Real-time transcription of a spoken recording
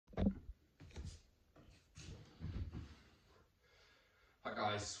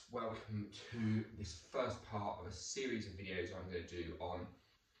guys, welcome to this first part of a series of videos I'm going to do on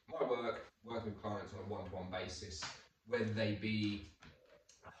my work, working with clients on a one-to-one basis, whether they be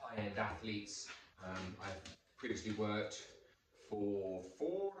high-end athletes. I've previously worked for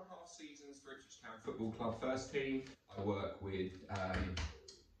 4.5 seasons for Ipswich Town Football Club first team. I work with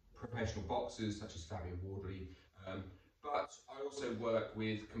professional boxers such as Fabian Wardley, but I also work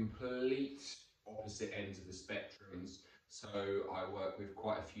with complete opposite ends of the spectrums. So I work with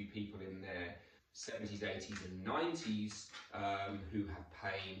quite a few people in their 70s, 80s and 90s who have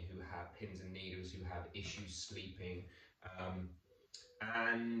pain, who have pins and needles, who have issues sleeping,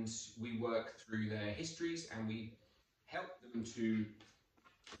 and we work through their histories and we help them to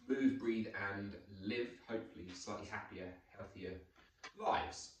move, breathe and live, hopefully, slightly happier, healthier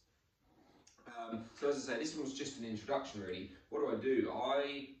lives. So as I say, this one was just an introduction really. What do?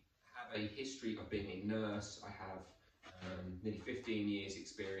 I have a history of being a nurse. I have nearly 15 years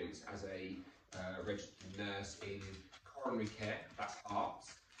experience as a registered nurse in coronary care, that's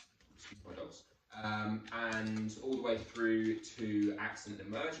hearts, excuse my dogs, and all the way through to accident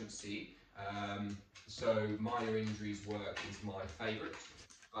emergency. So minor injuries work is my favourite,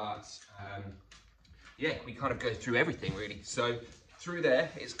 but yeah, we kind of go through everything really. So through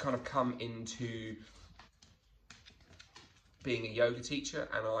there, it's kind of come into being a yoga teacher,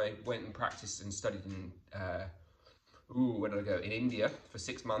 and I went and practiced and studied in where did I go? In India for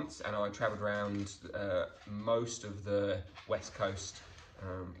 6 months, and I travelled around most of the West Coast,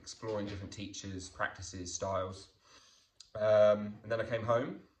 exploring different teachers, practices, styles. And then I came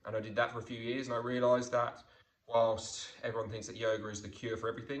home and I did that for a few years, and I realised that whilst everyone thinks that yoga is the cure for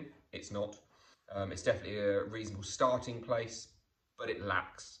everything, it's not. It's definitely a reasonable starting place, but it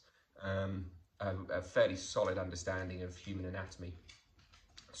lacks a fairly solid understanding of human anatomy.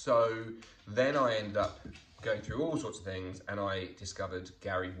 So then I ended up going through all sorts of things, and I discovered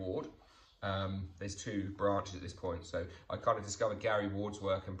Gary Ward. There's 2 branches at this point, so I kind of discovered Gary Ward's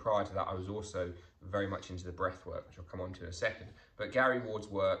work, and prior to that I was also very much into the breath work, which I'll come on to in a second. But Gary Ward's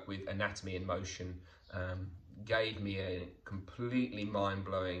work with anatomy in motion gave me a completely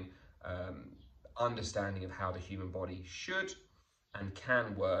mind-blowing understanding of how the human body should and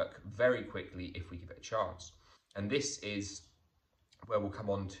can work very quickly if we give it a chance. And this is where we'll come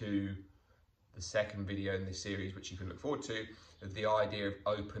on to the second video in this series, which you can look forward to, the idea of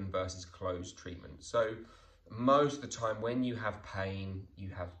open versus closed treatment. So most of the time when you have pain, you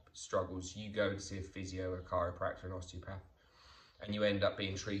have struggles, you go to see a physio, a chiropractor, an osteopath, and you end up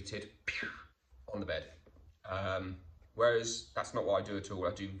being treated on the bed. Whereas that's not what I do at all.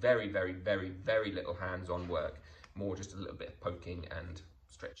 I do very, very, very, very little hands-on work, more just a little bit of poking and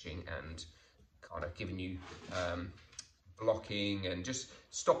stretching and kind of giving you blocking and just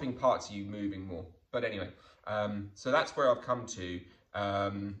stopping parts of you moving more. But anyway, so that's where I've come to,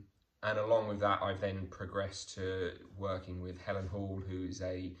 and along with that I've then progressed to working with Helen Hall, who is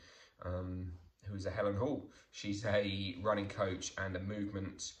a Helen Hall. She's a running coach and a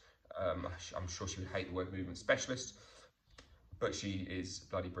movement, I'm sure she would hate the word movement specialist, but she is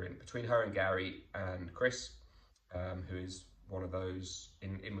bloody brilliant. Between her and Gary and Chris, who is one of those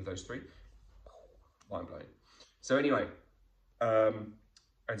in with those 3, mind blowing. So anyway,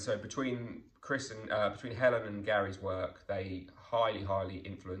 and so between between Helen and Gary's work, they highly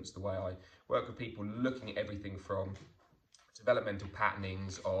influence the way I work with people, looking at everything from developmental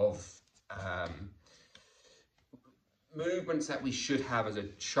patternings of movements that we should have as a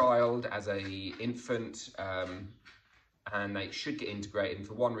child, as a infant, and they should get integrated, and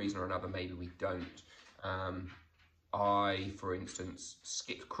for one reason or another maybe we don't. I, for instance,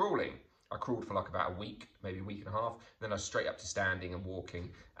 skipped crawling. I crawled for like about a week, maybe a week and a half, then I was straight up to standing and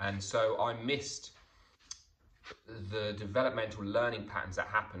walking. And so I missed the developmental learning patterns that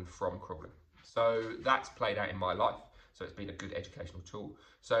happen from crawling. So that's played out in my life. So it's been a good educational tool.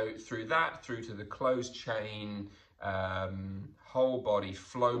 So through that, through to the closed chain, whole body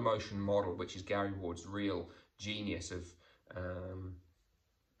flow motion model, which is Gary Ward's real genius of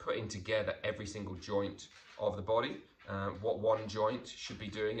putting together every single joint of the body, what one joint should be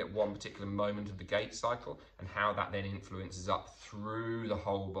doing at one particular moment of the gait cycle, and how that then influences up through the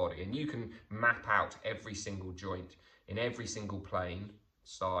whole body. And you can map out every single joint in every single plane,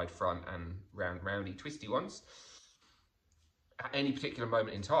 side, front and roundy twisty ones, at any particular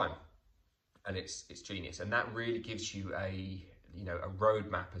moment in time. And it's genius, and that really gives you a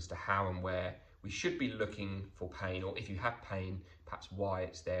roadmap as to how and where we should be looking for pain, or if you have pain, perhaps why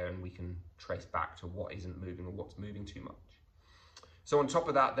it's there, and we can trace back to what isn't moving or what's moving too much. So on top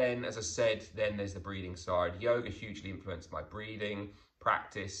of that then, as I said, then there's the breathing side. Yoga hugely influenced my breathing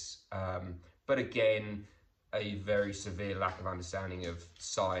practice, but again, a very severe lack of understanding of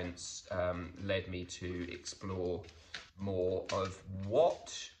science led me to explore more of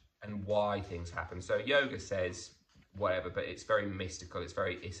what and why things happen. So yoga says whatever, but it's very mystical, it's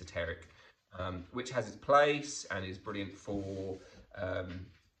very esoteric, which has its place and is brilliant for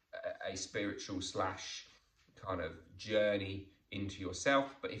a spiritual slash kind of journey into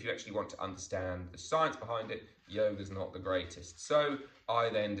yourself. But if you actually want to understand the science behind it, yoga's not the greatest. So I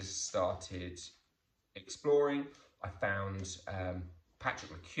then just started exploring. I found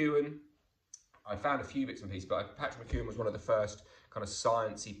Patrick McEwen. I found a few bits and pieces, but Patrick McEwen was one of the first kind of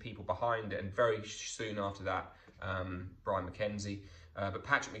sciencey people behind it, and very soon after that, Brian McKenzie. But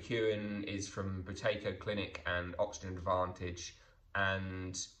Patrick McEwen is from Buteyko Clinic and Oxygen Advantage,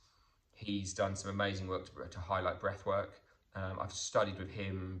 and he's done some amazing work to highlight breath work. I've studied with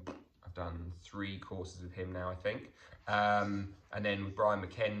him. I've done 3 courses with him now, I think. And then with Brian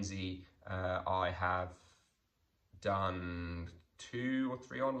McKenzie, I have done 2 or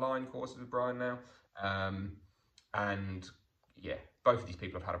 3 online courses with Brian now. And yeah, both of these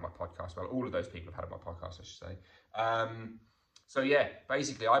people I've had on my podcast. Well, all of those people I've had on my podcast, I should say. So yeah,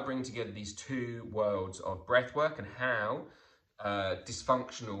 basically I bring together these 2 worlds of breathwork and how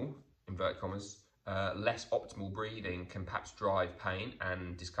dysfunctional, inverted commas, less optimal breathing can perhaps drive pain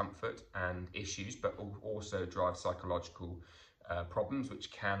and discomfort and issues, but also drive psychological problems,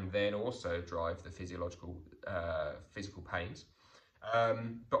 which can then also drive the physical pains.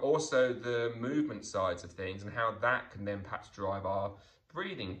 But also the movement sides of things and how that can then perhaps drive our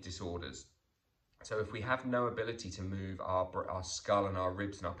breathing disorders. So if we have no ability to move our skull and our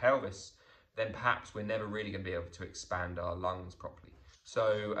ribs and our pelvis, then perhaps we're never really going to be able to expand our lungs properly.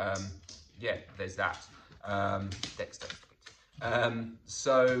 So yeah, there's that. Dexter.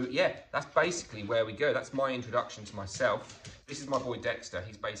 So yeah, that's basically where we go. That's my introduction to myself. This is my boy Dexter.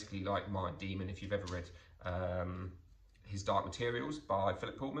 He's basically like my demon. If you've ever read his Dark Materials by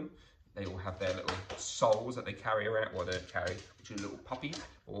Philip Pullman, they all have their little souls that they carry around, or they carry, which are little puppies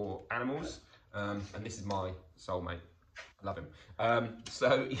or animals. And this is my soulmate. I love him.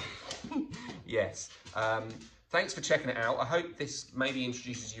 So yes. Thanks for checking it out. I hope this maybe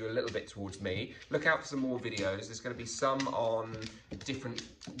introduces you a little bit towards me. Look out for some more videos. There's going to be some on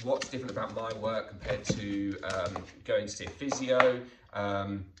what's different about my work compared to going to see a physio,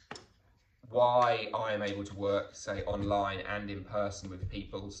 why I am able to work, say, online and in person with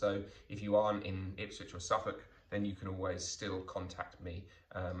people. So if you aren't in Ipswich or Suffolk, then you can always still contact me,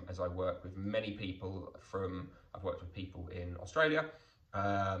 as I work with many people I've worked with people in Australia,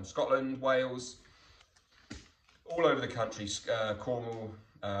 Scotland, Wales, all over the country, Cornwall,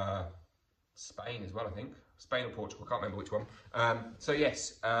 Spain as well, I think. Spain or Portugal, can't remember which one. So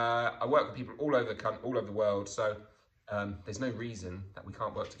yes, I work with people all over the world. So there's no reason that we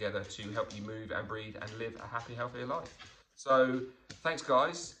can't work together to help you move and breathe and live a happy, healthier life. So thanks,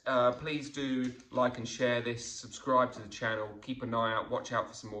 guys. Please do like and share this, subscribe to the channel, keep an eye out, watch out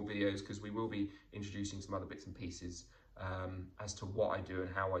for some more videos, because we will be introducing some other bits and pieces as to what I do and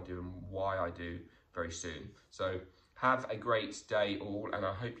how I do and why I do very soon. So have a great day all, and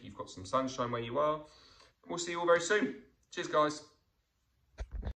I hope you've got some sunshine where you are. We'll see you all very soon. Cheers, guys.